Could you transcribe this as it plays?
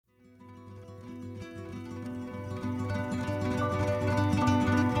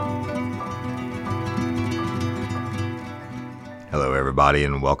everybody,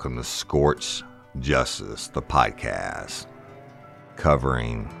 and welcome to Scorched Justice, the podcast,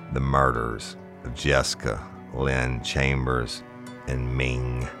 covering the murders of Jessica Lynn Chambers and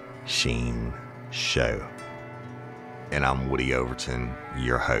Ming Xin Shou. And I'm Woody Overton,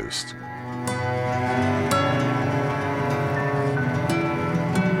 your host.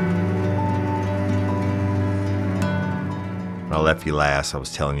 When I left you last, I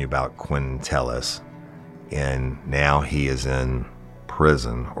was telling you about Quentin Tellis, and now he is in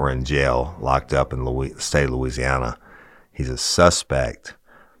prison or in jail, locked up in the state of Louisiana. He's a suspect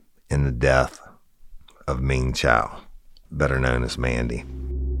in the death of Ming Chow, better known as Mandy.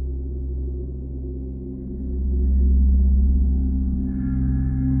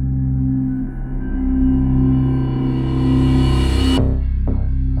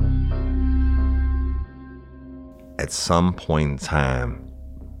 At some point in time,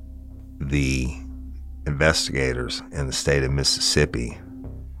 the investigators in the state of Mississippi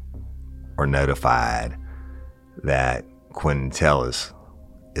are notified that Quentin Tellis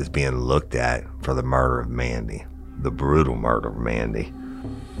is being looked at for the murder of Mandy, the brutal murder of Mandy.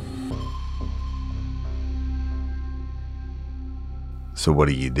 So what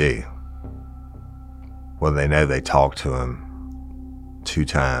do? Well, they know they talked to him 2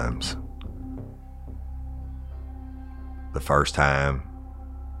 times. The first time,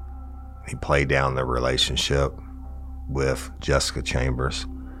 he played down their relationship with Jessica Chambers,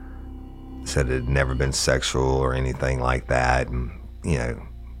 said it had never been sexual or anything like that. And,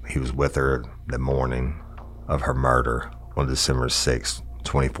 he was with her the morning of her murder on December 6,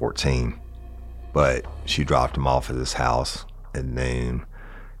 2014. But she dropped him off at his house at noon,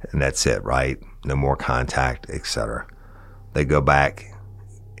 and that's it, right? No more contact, etc. They go back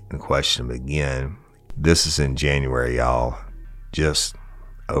and question him again. This is in January, y'all, just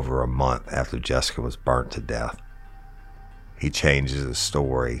over a month after Jessica was burnt to death. He changes his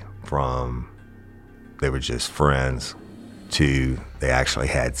story from they were just friends to they actually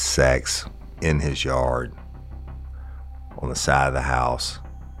had sex in his yard on the side of the house,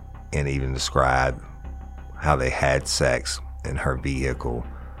 and even described how they had sex in her vehicle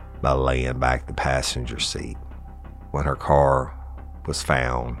by laying back the passenger seat. When her car was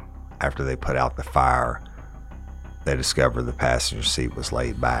found after they put out the fire, they discovered the passenger seat was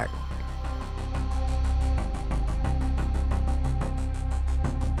laid back.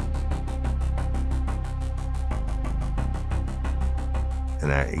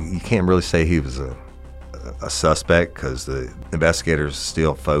 And you can't really say he was a suspect, because the investigators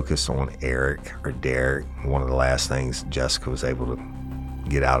still focused on Eric or Derek, one of the last things Jessica was able to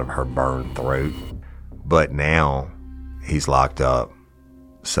get out of her burned throat. But now he's locked up,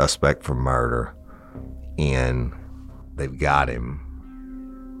 suspect for murder, and they've got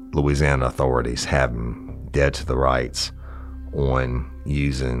him. Louisiana authorities have him dead to the rights on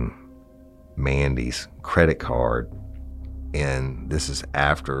using Mandy's credit card. And this is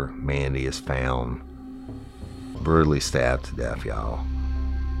after Mandy is found brutally stabbed to death, y'all.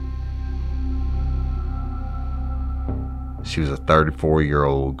 She was a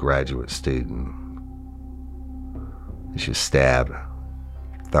 34-year-old graduate student. She was stabbed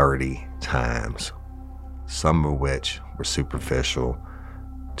 30 times, some of which were superficial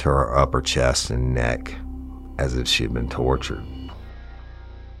to her upper chest and neck, as if she had been tortured.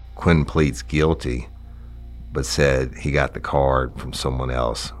 Quentin pleads guilty, but said he got the card from someone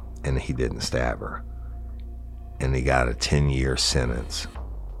else and he didn't stab her. And he got a 10-year sentence,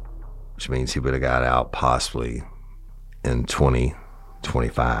 which means he would have got out possibly in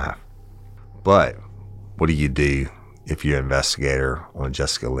 2025. But what do you do if you're an investigator on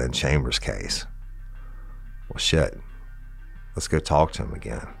Jessica Lynn Chambers' case? Well, shit, let's go talk to him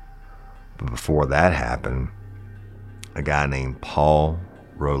again. But before that happened, a guy named Paul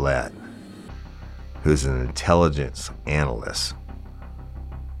Roulette, who's an intelligence analyst.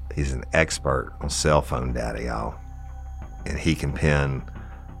 He's an expert on cell phone data, y'all. And he can pin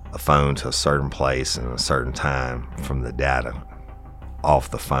a phone to a certain place and a certain time from the data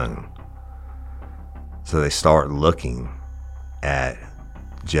off the phone. So they start looking at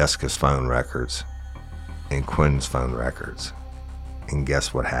Jessica's phone records and Quentin's phone records. And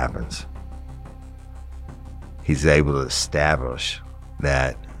guess what happens? He's able to establish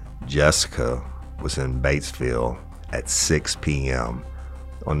that Jessica was in Batesville at 6 p.m.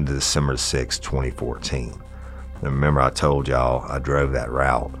 on December 6, 2014. Now remember, I told y'all I drove that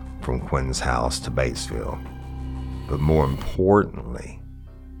route from Quentin's house to Batesville. But more importantly,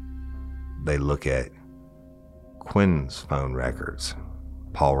 they look at Quentin's phone records.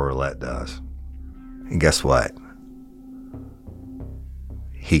 Paul Roulette does. And guess what?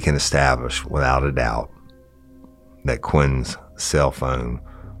 He can establish without a doubt that Quentin's cell phone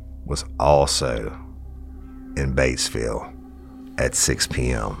was also in Batesville at 6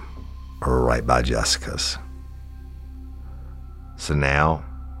 p.m. or right by Jessica's. So now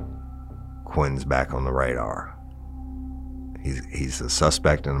Quentin's back on the radar. He's a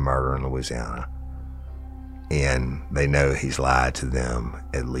suspect in a murder in Louisiana, and they know he's lied to them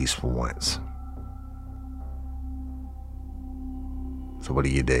at least once. So what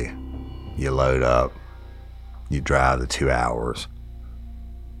do? You load up, you drive the 2 hours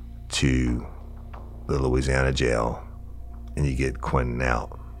to the Louisiana jail, and you get Quentin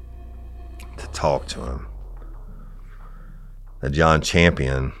out to talk to him. Now, John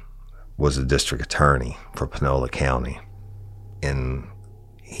Champion was a district attorney for Panola County, and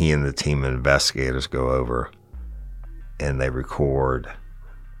he and the team of investigators go over and they record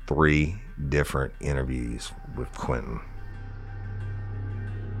 3 different interviews with Quentin.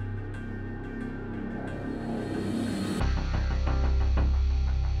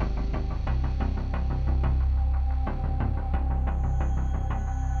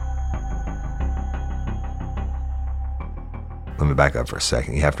 Let me back up for a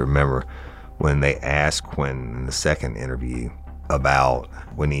second. You have to remember when they asked Quentin in the second interview about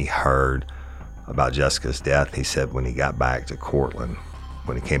when he heard about Jessica's death, he said when he got back to Cortland,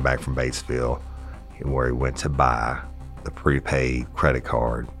 when he came back from Batesville, where he went to buy the prepaid credit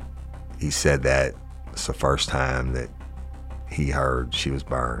card, he said that it's the first time that he heard she was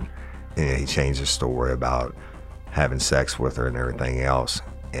burned. And he changed his story about having sex with her and everything else.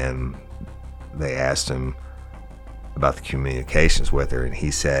 And they asked him about the communications with her, and he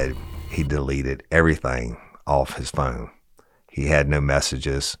said he deleted everything off his phone. He had no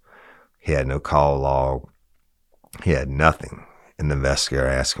messages, he had no call log, he had nothing. And the investigator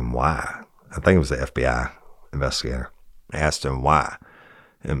asked him why. I think it was the FBI investigator. Asked him why.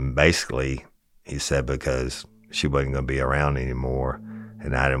 And basically, he said because she wasn't going to be around anymore,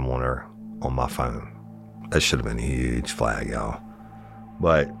 and I didn't want her on my phone. That should have been a huge flag, y'all.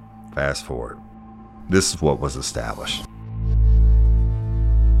 But fast forward. This is what was established.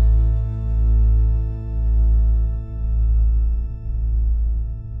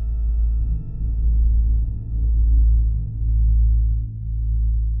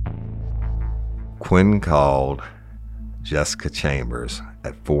 Quentin called Jessica Chambers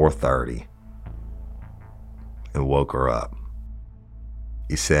at 4:30 and woke her up.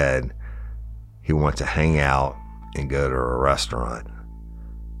 He said he wanted to hang out and go to a restaurant.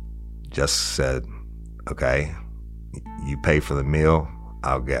 Jessica said, okay, you pay for the meal,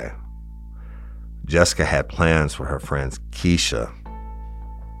 I'll go. Jessica had plans with her friend Keisha,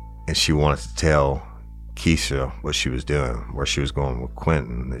 and she wanted to tell Keisha what she was doing, where she was going with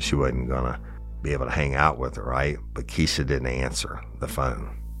Quentin, that she wasn't going to be able to hang out with her, right? But Keisha didn't answer the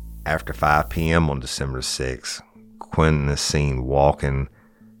phone. After 5 p.m. on December 6th, Quentin is seen walking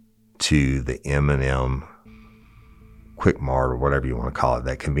to the M&M Quick Mart, or whatever you want to call it,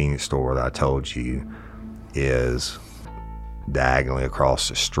 that convenience store that I told you is diagonally across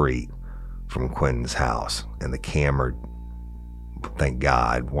the street from Quentin's house. And the camera, thank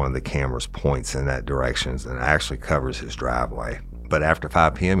God, one of the cameras points in that direction and actually covers his driveway. But after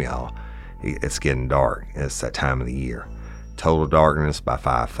 5 p.m., y'all, it's getting dark. It's that time of the year. Total darkness by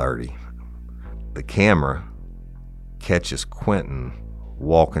 5:30. The camera catches Quentin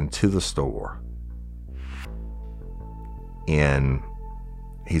walking to the store, and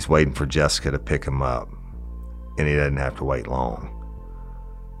he's waiting for Jessica to pick him up, and he doesn't have to wait long.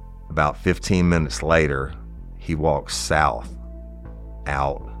 About 15 minutes later, he walks south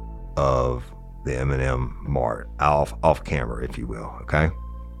out of the M&M Mart, off camera, if you will, okay?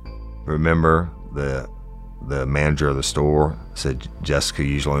 Remember, the manager of the store said Jessica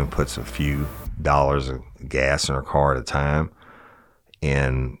usually puts a few dollars of gas in her car at a time,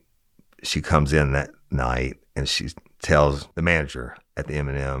 and she comes in that night and she tells the manager at the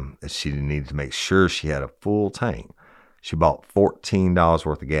M&M that she needed to make sure she had a full tank. She bought $14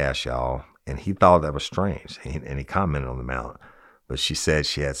 worth of gas, y'all, and he thought that was strange, and he commented on the amount, but she said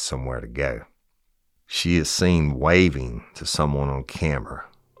she had somewhere to go. She is seen waving to someone on camera.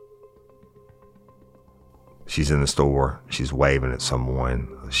 She's in the store, she's waving at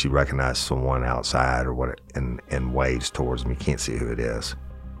someone. She recognizes someone outside or what, and waves towards me. You can't see who it is.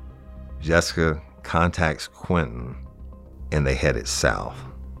 Jessica contacts Quentin, and they headed south.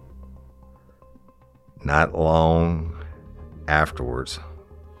 Not long afterwards,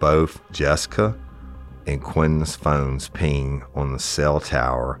 both Jessica and Quentin's phones ping on the cell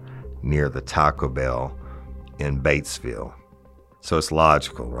tower near the Taco Bell in Batesville. So it's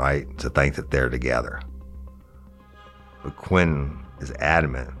logical, right, to think that they're together. But Quentin is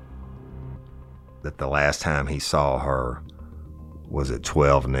adamant that the last time he saw her was at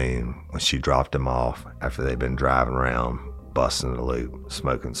 12 noon when she dropped him off after they'd been driving around, busting the loop,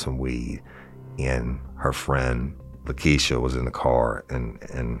 smoking some weed, and her friend Lakeisha was in the car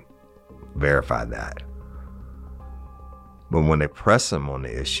and verified that. But when they press him on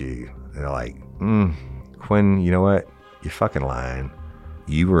the issue, they're like, Quinn, you know what? You're fucking lying.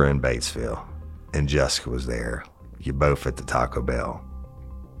 You were in Batesville and Jessica was there. You're both at the Taco Bell.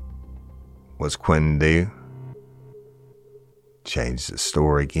 What's Quinn do? Changed his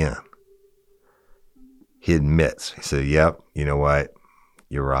story again. He admits, he said, yep, you know what?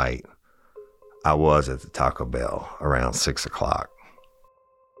 You're right. I was at the Taco Bell around 6 o'clock.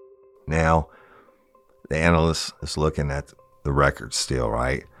 Now, the analyst is looking at the record still,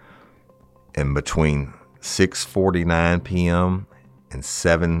 right? And between 6:49 p.m. and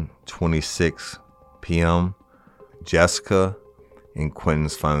 7:26 p.m., Jessica and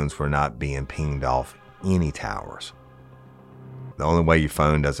Quinn's phones were not being pinged off any towers. The only way your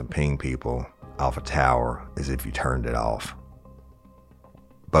phone doesn't ping people off a tower is if you turned it off.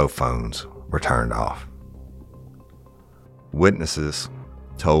 Both phones were turned off. Witnesses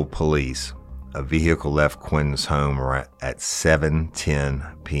told police a vehicle left Quinn's home at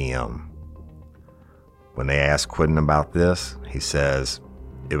 7:10 p.m. When they asked Quinn about this, he says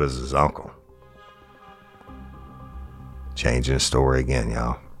it was his uncle. Changing the story again,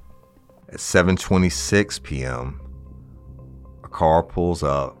 y'all. At 7:26 p.m., a car pulls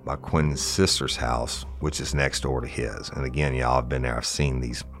up by Quinn's sister's house, which is next door to his. And again, y'all, I've been there. I've seen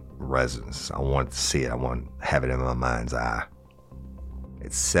these residences. I wanted to see it. I want to have it in my mind's eye.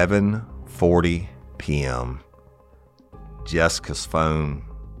 At 7:40 p.m., Jessica's phone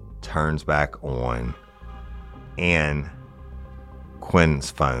turns back on and Quinn's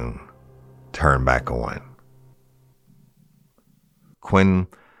phone turned back on. Quinn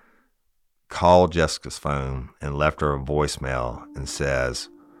called Jessica's phone and left her a voicemail and says,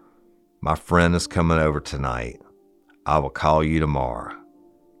 "My friend is coming over tonight. I will call you tomorrow.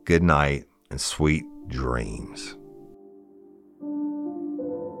 Good night and sweet dreams."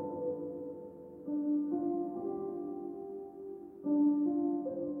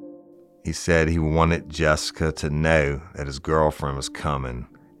 He said he wanted Jessica to know that his girlfriend was coming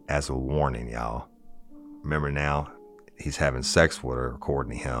as a warning, y'all. Remember now, he's having sex with her,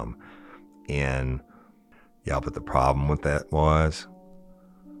 according to him. And y'all, but the problem with that was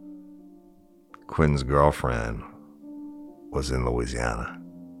Quinn's girlfriend was in Louisiana.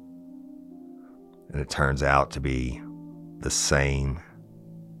 And it turns out to be the same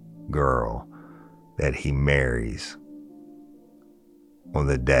girl that he marries on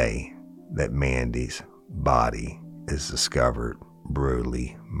the day that Mandy's body is discovered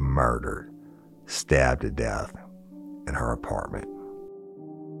brutally murdered, stabbed to death in her apartment.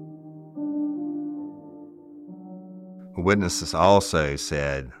 Witnesses also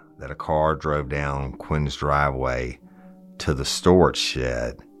said that a car drove down Quinn's driveway to the storage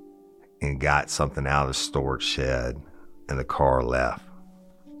shed and got something out of the storage shed, and the car left.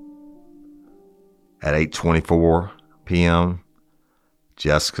 At 8:24 p.m.,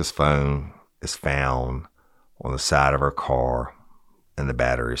 Jessica's phone is found on the side of her car, and the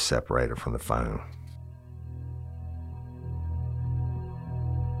battery is separated from the phone.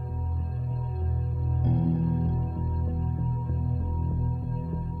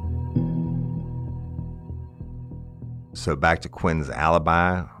 So back to Quinn's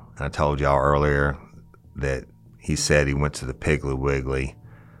alibi, and I told y'all earlier that he said he went to the Piggly Wiggly.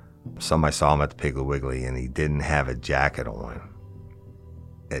 Somebody saw him at the Piggly Wiggly and he didn't have a jacket on.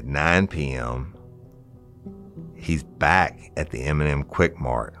 At 9 p.m., he's back at the M&M Quick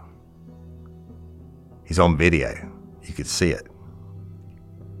Mart. He's on video. You could see it.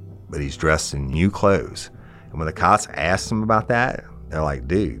 But he's dressed in new clothes. And when the cops asked him about that, they're like,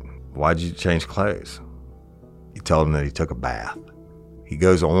 dude, why'd you change clothes? He told them that he took a bath. He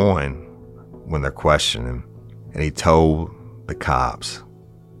goes on when they're questioning him, and he told the cops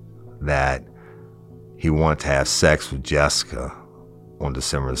that he wanted to have sex with Jessica on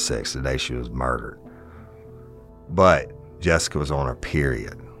December the 6th, the day she was murdered. But Jessica was on her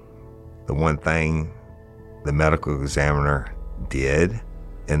period. The one thing the medical examiner did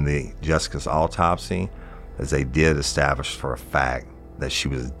in the Jessica's autopsy is they did establish for a fact that she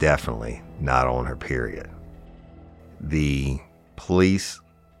was definitely not on her period. The police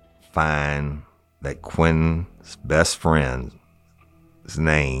find that Quinn's best friend's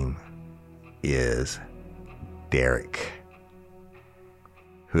name is Derek,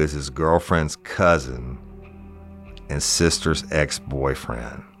 who is his girlfriend's cousin and sister's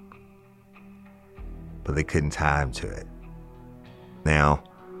ex-boyfriend. But they couldn't tie him to it. Now,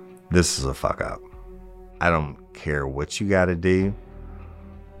 this is a fuck up. I don't care what you got to do.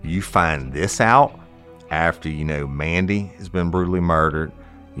 You find this out after, Mandy has been brutally murdered.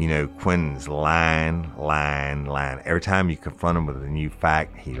 Quentin's lying. Every time you confront him with a new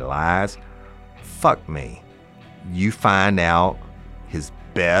fact, he lies. Fuck me. You find out his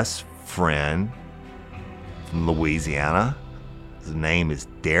best friend from Louisiana, his name is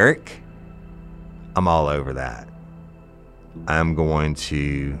Derek. I'm all over that. I'm going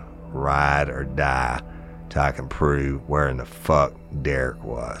to ride or die till I can prove where in the fuck Derek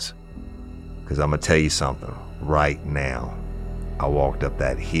was. Because I'm going to tell you something right now. I walked up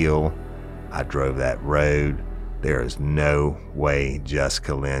that hill. I drove that road. There is no way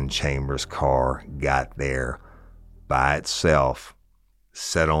Jessica Lynn Chambers' car got there by itself,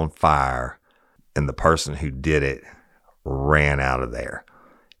 set on fire, and the person who did it ran out of there.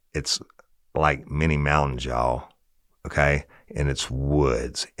 It's like many mountains, y'all, okay? And it's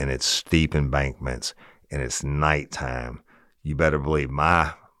woods, and it's steep embankments, and it's nighttime. You better believe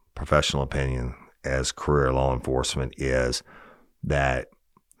my professional opinion as career law enforcement is that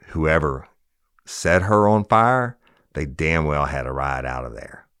whoever set her on fire, they damn well had a ride out of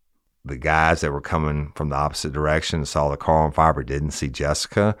there. The guys that were coming from the opposite direction saw the car on fire but didn't see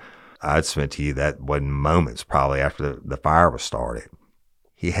Jessica. I'd submit to you that wasn't moments probably after the fire was started.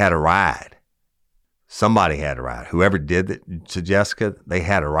 He had a ride. Somebody had a ride. Whoever did it to Jessica, they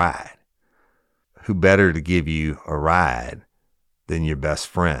had a ride. Who better to give you a ride than your best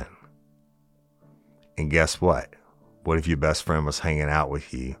friend? And guess what? What if your best friend was hanging out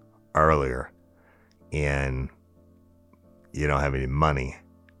with you earlier and you don't have any money?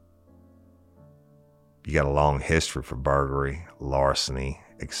 You got a long history for burglary, larceny,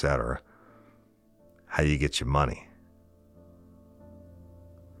 etc. How do you get your money?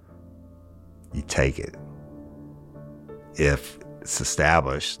 You take it. If it's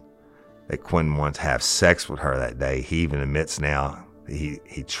established that Quentin wanted to have sex with her that day, he even admits now he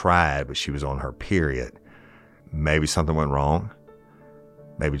tried, but she was on her period. Maybe something went wrong.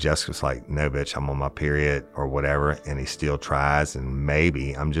 Maybe Jessica's like, no, bitch, I'm on my period or whatever, and he still tries. And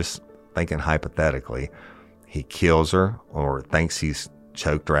maybe, I'm just thinking hypothetically, he kills her or thinks he's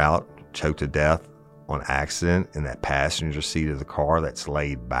choked her out, choked to death on accident in that passenger seat of the car that's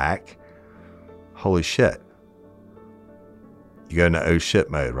laid back. Holy shit. You go into oh shit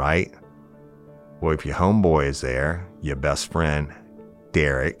mode, right? Well, if your homeboy is there, your best friend,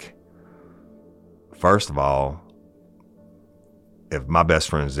 Derek, first of all, if my best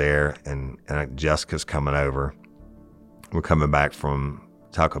friend's there and Jessica's coming over, we're coming back from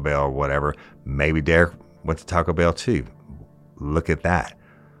Taco Bell or whatever, maybe Derek went to Taco Bell too. Look at that.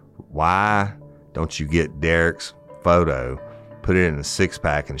 Why don't you get Derek's photo, put it in a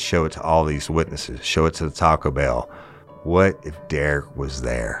 6-pack and show it to all these witnesses, show it to the Taco Bell? What if Derek was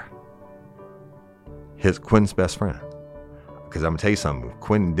there? Quentin's best friend. Because I'm going to tell you something, if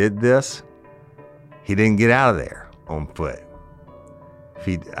Quentin did this, he didn't get out of there on foot.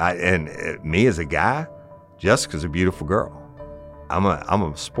 Me as a guy, Jessica's a beautiful girl. I'm a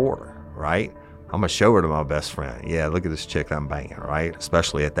sporter, right? I'm going to show her to my best friend. Yeah, look at this chick I'm banging, right?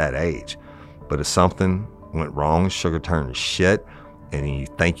 Especially at that age. But if something went wrong, sugar turned to shit, and you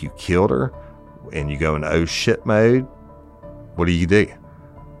think you killed her, and you go into oh shit mode, what do?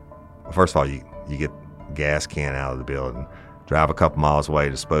 Well, first of all, you get the gas can out of the building, drive a couple miles away,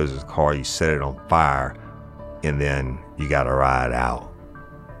 dispose of the car, you set it on fire, and then you got to ride out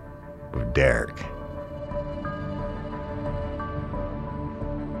with Derek.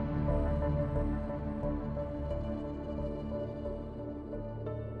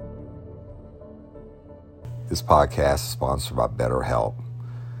 This podcast is sponsored by BetterHelp.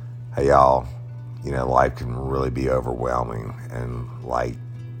 Hey, y'all, life can really be overwhelming. And I've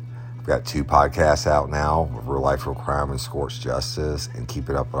got 2 podcasts out now, Real Life, Real Crime and Scorched Justice, and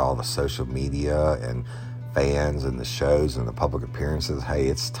keeping up with all the social media and fans and the shows and the public appearances. Hey,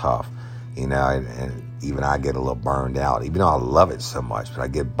 it's tough, and even I get a little burned out, even though I love it so much, but I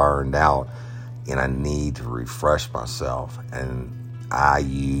get burned out and I need to refresh myself. And I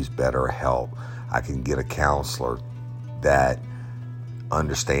use BetterHelp. I can get a counselor that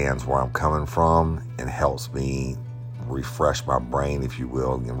understands where I'm coming from and helps me refresh my brain, if you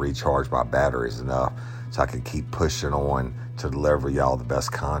will, and recharge my batteries enough so I can keep pushing on to deliver y'all the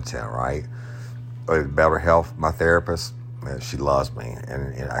best content, right? BetterHelp, my therapist, man, she loves me,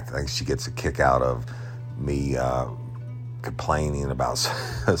 and I think she gets a kick out of me complaining about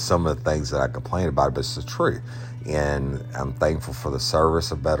some of the things that I complain about, but it's the truth. And I'm thankful for the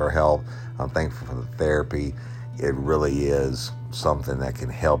service of BetterHelp. I'm thankful for the therapy. It really is something that can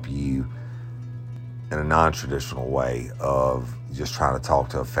help you in a non-traditional way of just trying to talk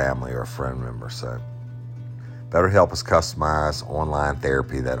to a family or a friend member. So BetterHelp is customized online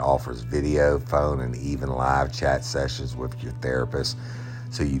therapy that offers video, phone, and even live chat sessions with your therapist,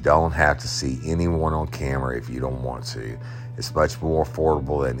 so you don't have to see anyone on camera if you don't want to. It's much more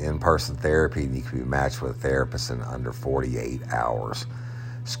affordable than in-person therapy, and you can be matched with a therapist in under 48 hours.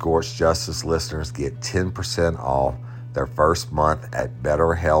 Scorched Justice listeners get 10% off their first month at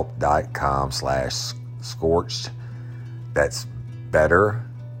betterhelp.com/scorched. That's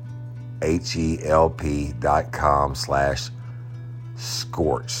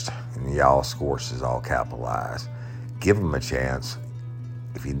betterhelp.com/scorched. And y'all, scorched is all capitalized. Give them a chance.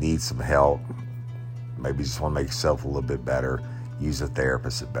 If you need some help, maybe you just want to make yourself a little bit better, use a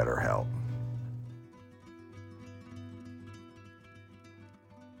therapist at BetterHelp.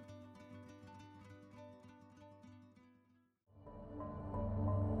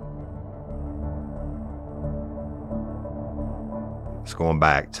 It's going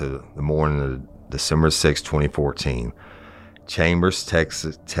back to the morning of December 6, 2014. Chambers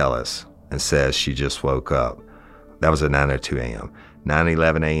texts Tellis and says she just woke up. That was at 9:02 a.m.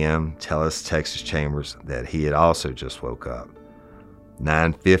 9:11 a.m., Tellis texts Chambers that he had also just woke up.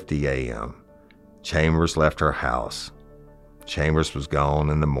 9:50 a.m., Chambers left her house. Chambers was gone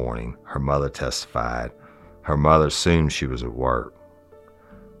in the morning, her mother testified. Her mother assumed she was at work.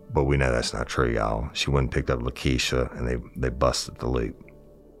 But we know that's not true, y'all. She went and picked up Lakeisha, and they busted the loop.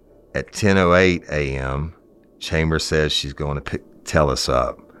 At 10:08 a.m., Chambers says she's going to pick Tellis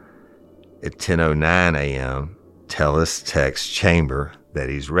up. At 10:09 a.m., Tellis texts Chamber that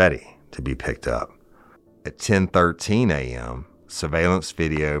he's ready to be picked up. At 10:13 a.m., surveillance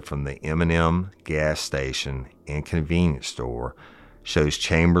video from the M&M gas station and convenience store shows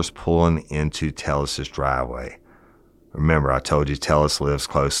Chambers pulling into Tellis's driveway. Remember, I told you Tellis lives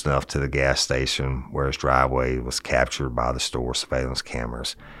close enough to the gas station where his driveway was captured by the store surveillance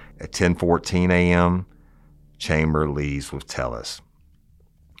cameras. At 10:14 a.m., Chamber leaves with Tellis.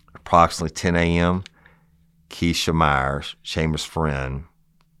 Approximately 10 a.m., Keisha Myers, Chambers' friend,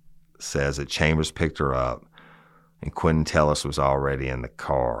 says that Chambers picked her up and Quentin Tellis was already in the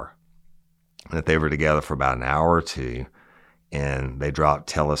car. And that they were together for about an hour or two, and they dropped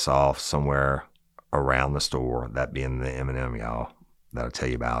Tellis off somewhere around the store, that being the M&M, y'all, that I'll tell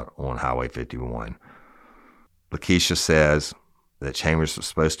you about on Highway 51. Lakeisha says that Chambers was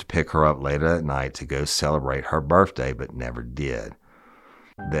supposed to pick her up later that night to go celebrate her birthday, but never did.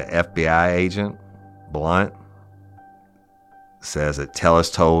 The FBI agent, Blunt, says that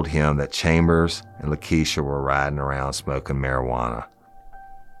Tellis told him that Chambers and Lakeisha were riding around smoking marijuana.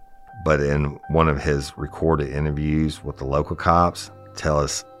 But in one of his recorded interviews with the local cops,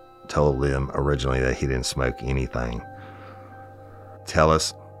 Tellis told them originally that he didn't smoke anything.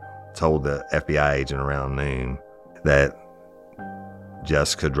 Tellis told the FBI agent around noon that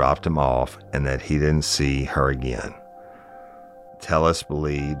Jessica dropped him off and that he didn't see her again. Tellis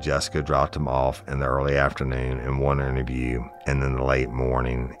believed Jessica dropped him off in the early afternoon in one interview and in the late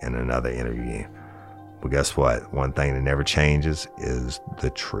morning in another interview. But guess what? One thing that never changes is the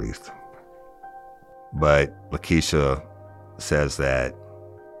truth. But Lakeisha says that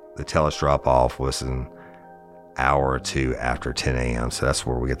the Tellis drop-off was an hour or two after 10 a.m., so that's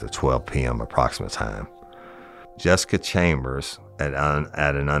where we get the 12 p.m. approximate time. Jessica Chambers, at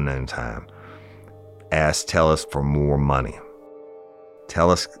an unknown time, asked Tellis for more money.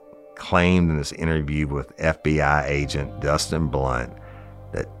 Tellis claimed in this interview with FBI agent Dustin Blunt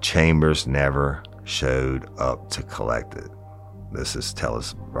that Chambers never showed up to collect it. This is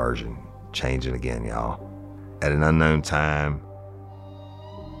Tellis' version, changing again, y'all. At an unknown time,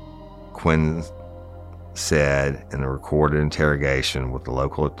 Quinn said in a recorded interrogation with the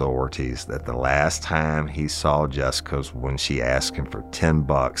local authorities that the last time he saw Jessica was when she asked him for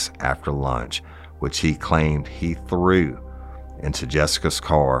 $10 after lunch, which he claimed he threw into Jessica's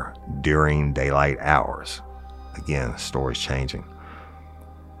car during daylight hours. Again, the story's changing.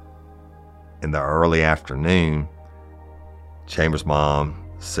 In the early afternoon, Chambers' mom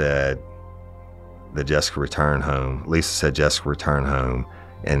said that Jessica returned home. Lisa said Jessica returned home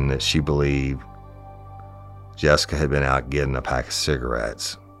and that she believed Jessica had been out getting a pack of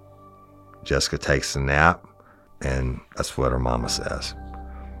cigarettes. Jessica takes a nap, and that's what her mama says.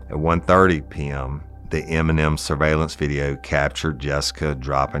 At 1:30 p.m., the M&M surveillance video captured Jessica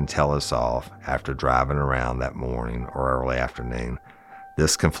dropping Tellis off after driving around that morning or early afternoon.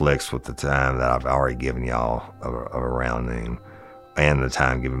 This conflicts with the time that I've already given y'all of around noon, and the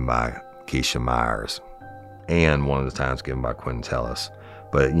time given by Keisha Myers, and one of the times given by Quentin Tellis.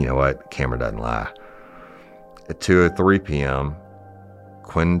 But you know what? The camera doesn't lie. At 2:03 p.m.,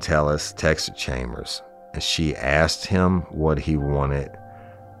 Quentin Tellis texted Chambers, and she asked him what he wanted,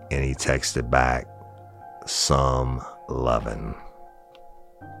 and he texted back some lovin'.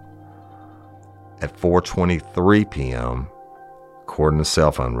 At 4:23 p.m., according to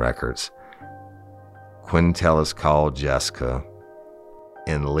cell phone records, Quentin Tellis called Jessica,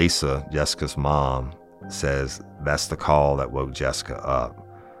 and Lisa, Jessica's mom, says that's the call that woke Jessica up.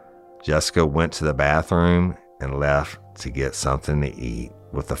 Jessica went to the bathroom and left to get something to eat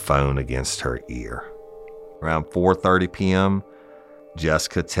with the phone against her ear. Around 4:30 p.m.,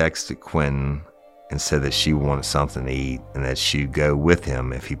 Jessica texted Quentin and said that she wanted something to eat and that she'd go with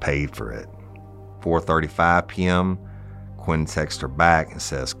him if he paid for it. 4:35 p.m., Quentin texts her back and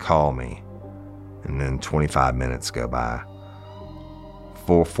says, "Call me." And then 25 minutes go by.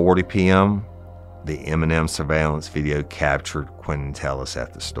 4:40 p.m., the M&M surveillance video captured Quentin Tellis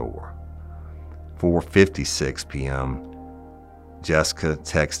at the store. 4:56 p.m., Jessica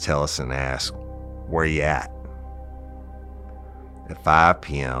texts Tellis and asks, "Where you at?" At 5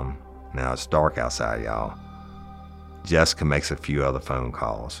 p.m., now it's dark outside, y'all, Jessica makes a few other phone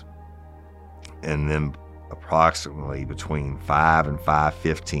calls. And then approximately between 5 and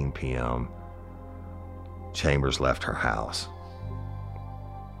 5:15 p.m., Chambers left her house.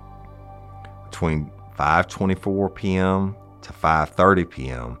 Between 5:24 p.m. to 5:30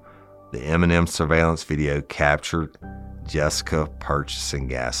 p.m., the M&M surveillance video captured Jessica purchasing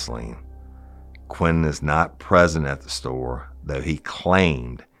gasoline. Quentin is not present at the store, though he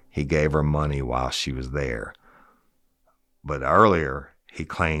claimed he gave her money while she was there. But earlier, he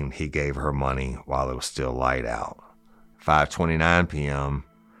claimed he gave her money while it was still light out. 5:29 p.m.,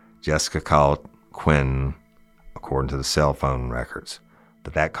 Jessica called Quentin, according to the cell phone records,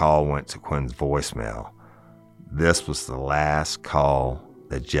 but that call went to Quentin's voicemail. This was the last call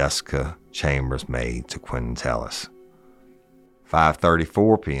that Jessica Chambers made to Quentin Tellis.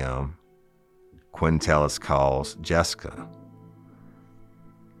 5:34 p.m., Quentin Tellis calls Jessica.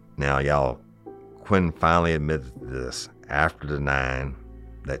 Now, y'all, Quentin finally admitted to this after denying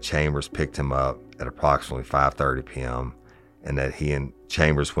that Chambers picked him up at approximately 5:30 p.m. and that he and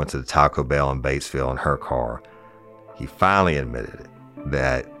Chambers went to the Taco Bell in Batesville in her car. He finally admitted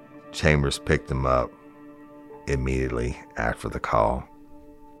that Chambers picked him up immediately after the call.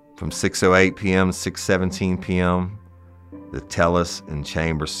 From 6:08 p.m. to 6:17 p.m., the Tellis and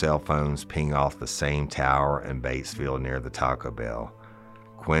Chambers cell phones ping off the same tower in Batesville near the Taco Bell.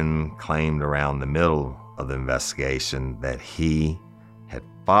 Quentin claimed around the middle of the investigation that he had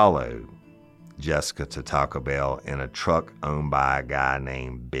followed Jessica to Taco Bell in a truck owned by a guy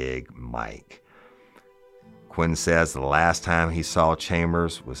named Big Mike. Quentin says the last time he saw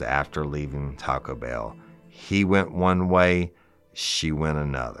Chambers was after leaving Taco Bell. He went one way, she went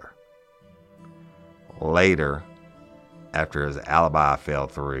another. Later, after his alibi fell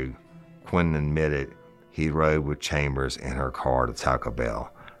through, Quentin admitted he rode with Chambers in her car to Taco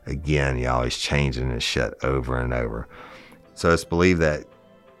Bell. Again, y'all, he's changing this shit over and over. So it's believed that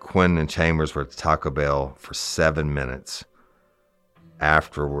Quentin and Chambers were at Taco Bell for 7 minutes,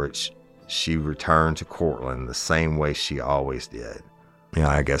 after which she returned to Cortland the same way she always did.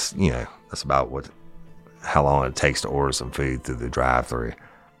 I guess, that's about how long it takes to order some food through the drive-thru.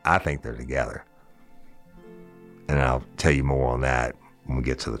 I think they're together. And I'll tell you more on that when we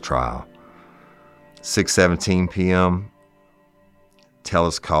get to the trial. 6:17 p.m.,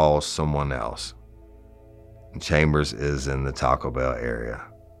 Tellis calls someone else. Chambers is in the Taco Bell area.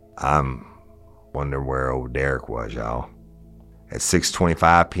 I'm wondering where old Derek was, y'all. At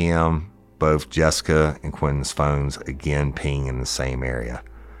 6:25 p.m., both Jessica and Quentin's phones again ping in the same area.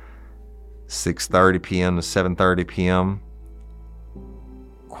 6:30 p.m. to 7:30 p.m.,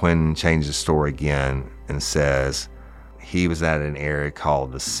 Quentin changes the story again and says he was at an area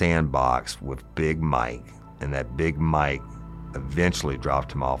called the Sandbox with Big Mike, and that Big Mike eventually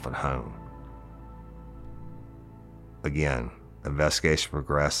dropped him off at home. Again, the investigation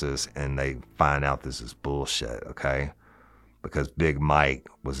progresses and they find out this is bullshit, okay? Because Big Mike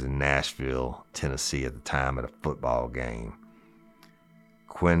was in Nashville, Tennessee at the time at a football game.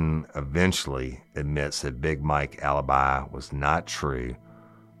 Quentin eventually admits that Big Mike's alibi was not true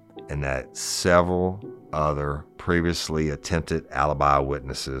and that several other previously attempted alibi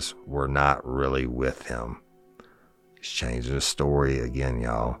witnesses were not really with him. He's changing the story again,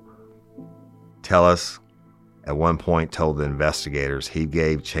 y'all. Tellis at one point told the investigators he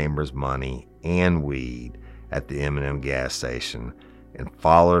gave Chambers money and weed at the M&M gas station and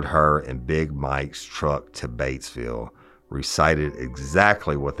followed her in Big Mike's truck to Batesville, recited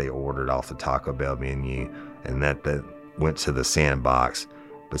exactly what they ordered off the Taco Bell menu and that they went to the Sandbox,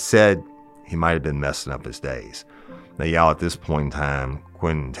 but said he might have been messing up his days. Now, y'all, at this point in time,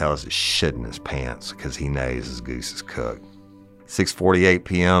 Quentin Tellis is shitting his pants because he knows his goose is cooked. 6:48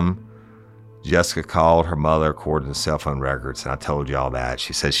 p.m., Jessica called her mother according to cell phone records, and I told you all that.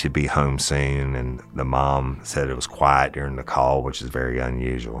 She said she'd be home soon, and the mom said it was quiet during the call, which is very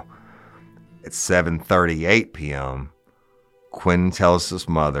unusual. At 7:38 p.m., Quinn tells his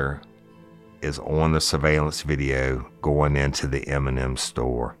mother is on the surveillance video going into the M&M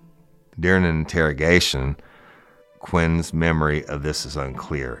store. During an interrogation, Quinn's memory of this is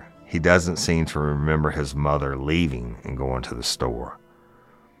unclear. He doesn't seem to remember his mother leaving and going to the store.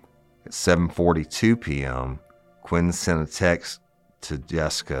 At 7:42 p.m., Quinn sent a text to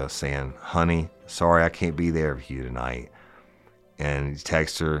Jessica saying, "Honey, sorry I can't be there with you tonight." And he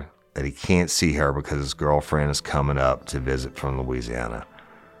texts her that he can't see her because his girlfriend is coming up to visit from Louisiana.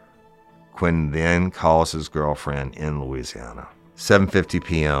 Quinn then calls his girlfriend in Louisiana. 7:50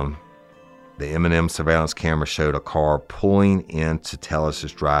 p.m., the M&M surveillance camera showed a car pulling into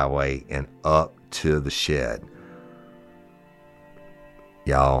Tellis's driveway and up to the shed.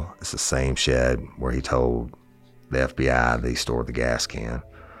 Y'all, it's the same shed where he told the FBI that he stored the gas can.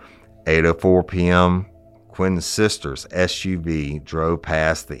 8:04 p.m., Quinn's sister's SUV drove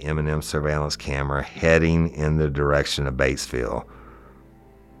past the M&M surveillance camera heading in the direction of Batesville.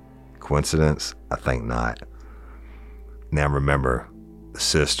 Coincidence? I think not. Now remember, the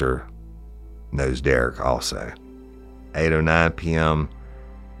sister knows Derek also. 8:09 p.m.,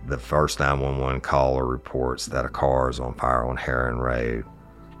 the first 911 caller reports that a car is on fire on Heron Road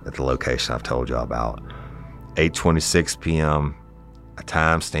at the location I've told you about. 8:26 p.m., a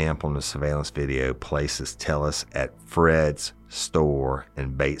timestamp on the surveillance video places Tellis at Fred's store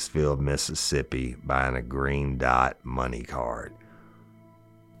in Batesville, Mississippi, buying a green dot money card.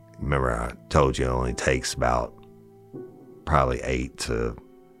 Remember, I told you it only takes about probably 8 to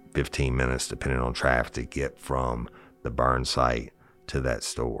 15 minutes, depending on traffic, to get from the burn site to that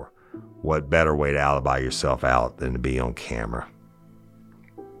store. What better way to alibi yourself out than to be on camera?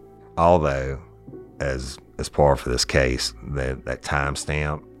 Although, as part of this case, that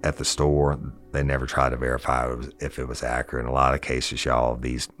timestamp at the store, they never tried to verify if it was accurate. In a lot of cases, y'all,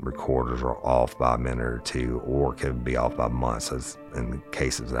 these recorders are off by a minute or two, or could be off by months, as in the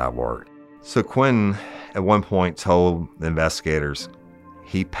cases that I've worked. So Quinn, at one point, told the investigators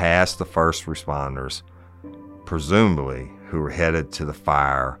he passed the first responders, presumably who were headed to the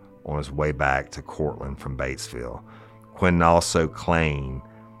fire on his way back to Cortland from Batesville. Quinn also claimed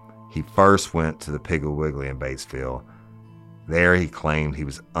he first went to the Piggly Wiggly in Batesville. There he claimed he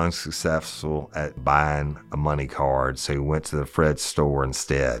was unsuccessful at buying a money card, so he went to the Fred store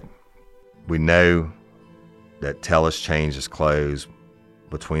instead. We know that Tellis changed his clothes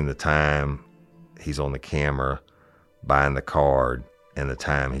between the time he's on the camera buying the card and the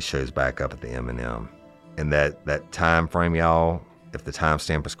time he shows back up at the M&M. And that time frame, y'all, if the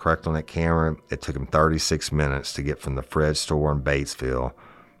timestamp is correct on that camera, it took him 36 minutes to get from the Fred store in Batesville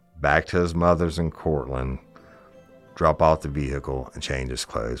back to his mother's in Cortland, drop off the vehicle, and change his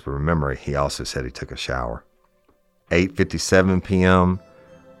clothes. But remember, he also said he took a shower. 8:57 p.m.,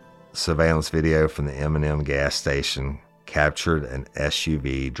 surveillance video from the M&M gas station captured an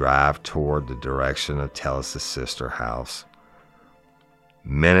SUV drive toward the direction of Tellis' sister house.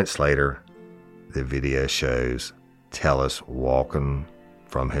 Minutes later, the video shows Tellis walking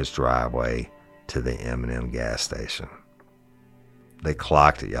from his driveway to the M&M gas station. They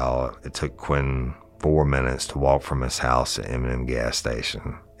clocked it, y'all. It took Quinn 4 minutes to walk from his house to M&M gas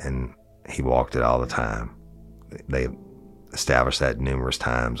station, and he walked it all the time. They established that numerous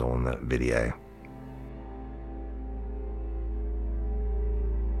times on the video.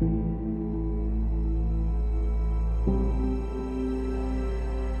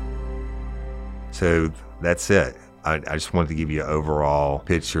 So that's it. I just wanted to give you an overall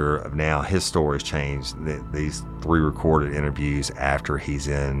picture of now his story's changed. These 3 recorded interviews after he's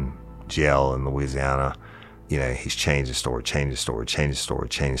in jail in Louisiana, he's changed his story,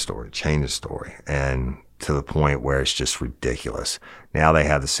 and to the point where it's just ridiculous. Now they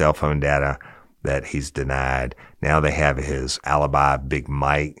have the cell phone data that he's denied. Now they have his alibi, Big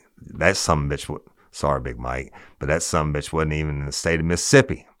Mike. That sumbitch, sorry, Big Mike, but that sumbitch wasn't even in the state of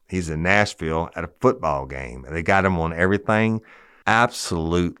Mississippi. He's in Nashville at a football game. They got him on everything.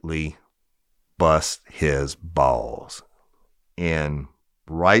 Absolutely bust his balls. And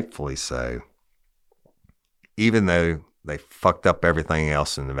rightfully so. Even though they fucked up everything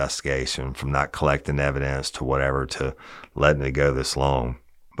else in the investigation, from not collecting evidence to whatever, to letting it go this long.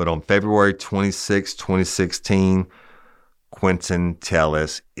 But on February 26, 2016, Quentin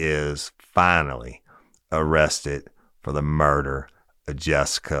Tellis is finally arrested for the murder of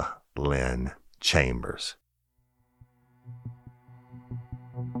Jessica Lynn Chambers.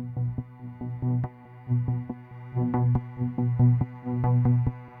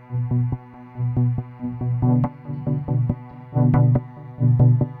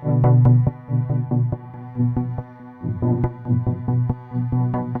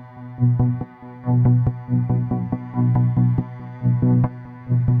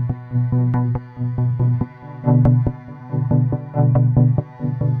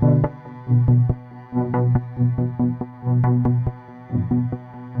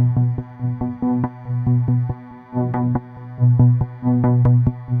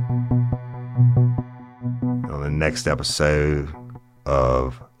 next episode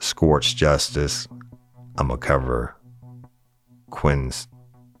of Scorched Justice, I'm going to cover Quinn's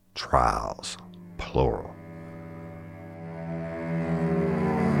trials, plural.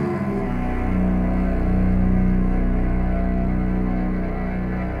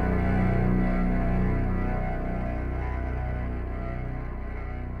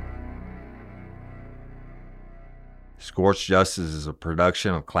 Scorched Justice is a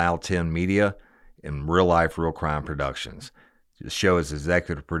production of Cloud 10 Media and Real Life Real Crime Productions. The show is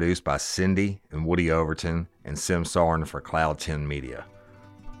executive produced by Cindy and Woody Overton and Sim Sarn for Cloud 10 Media.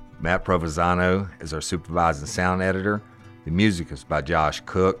 Matt Provenzano is our supervising sound editor. The music is by Josh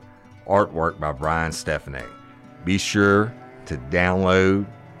Cook. Artwork by Brian Stefanet. Be sure to download,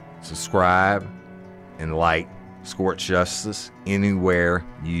 subscribe, and like Scorched Justice anywhere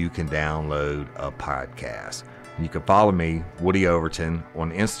you can download a podcast. You can follow me, Woody Overton,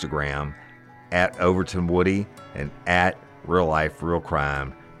 on Instagram at Overton Woody and at Real Life Real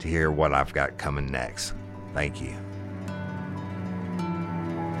Crime to hear what I've got coming next. Thank you.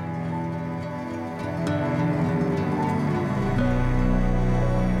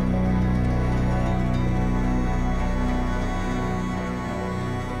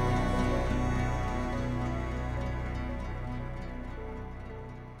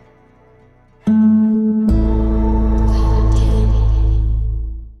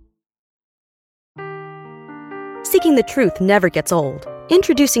 Seeking the truth never gets old.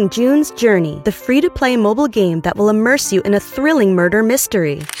 Introducing June's Journey, the free-to-play mobile game that will immerse you in a thrilling murder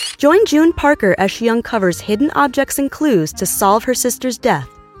mystery. Join June Parker as she uncovers hidden objects and clues to solve her sister's death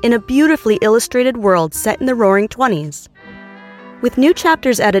in a beautifully illustrated world set in the Roaring '20s. With new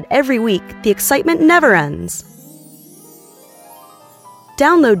chapters added every week, the excitement never ends.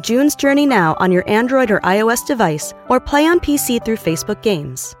 Download June's Journey now on your Android or iOS device or play on PC through Facebook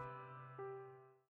Games.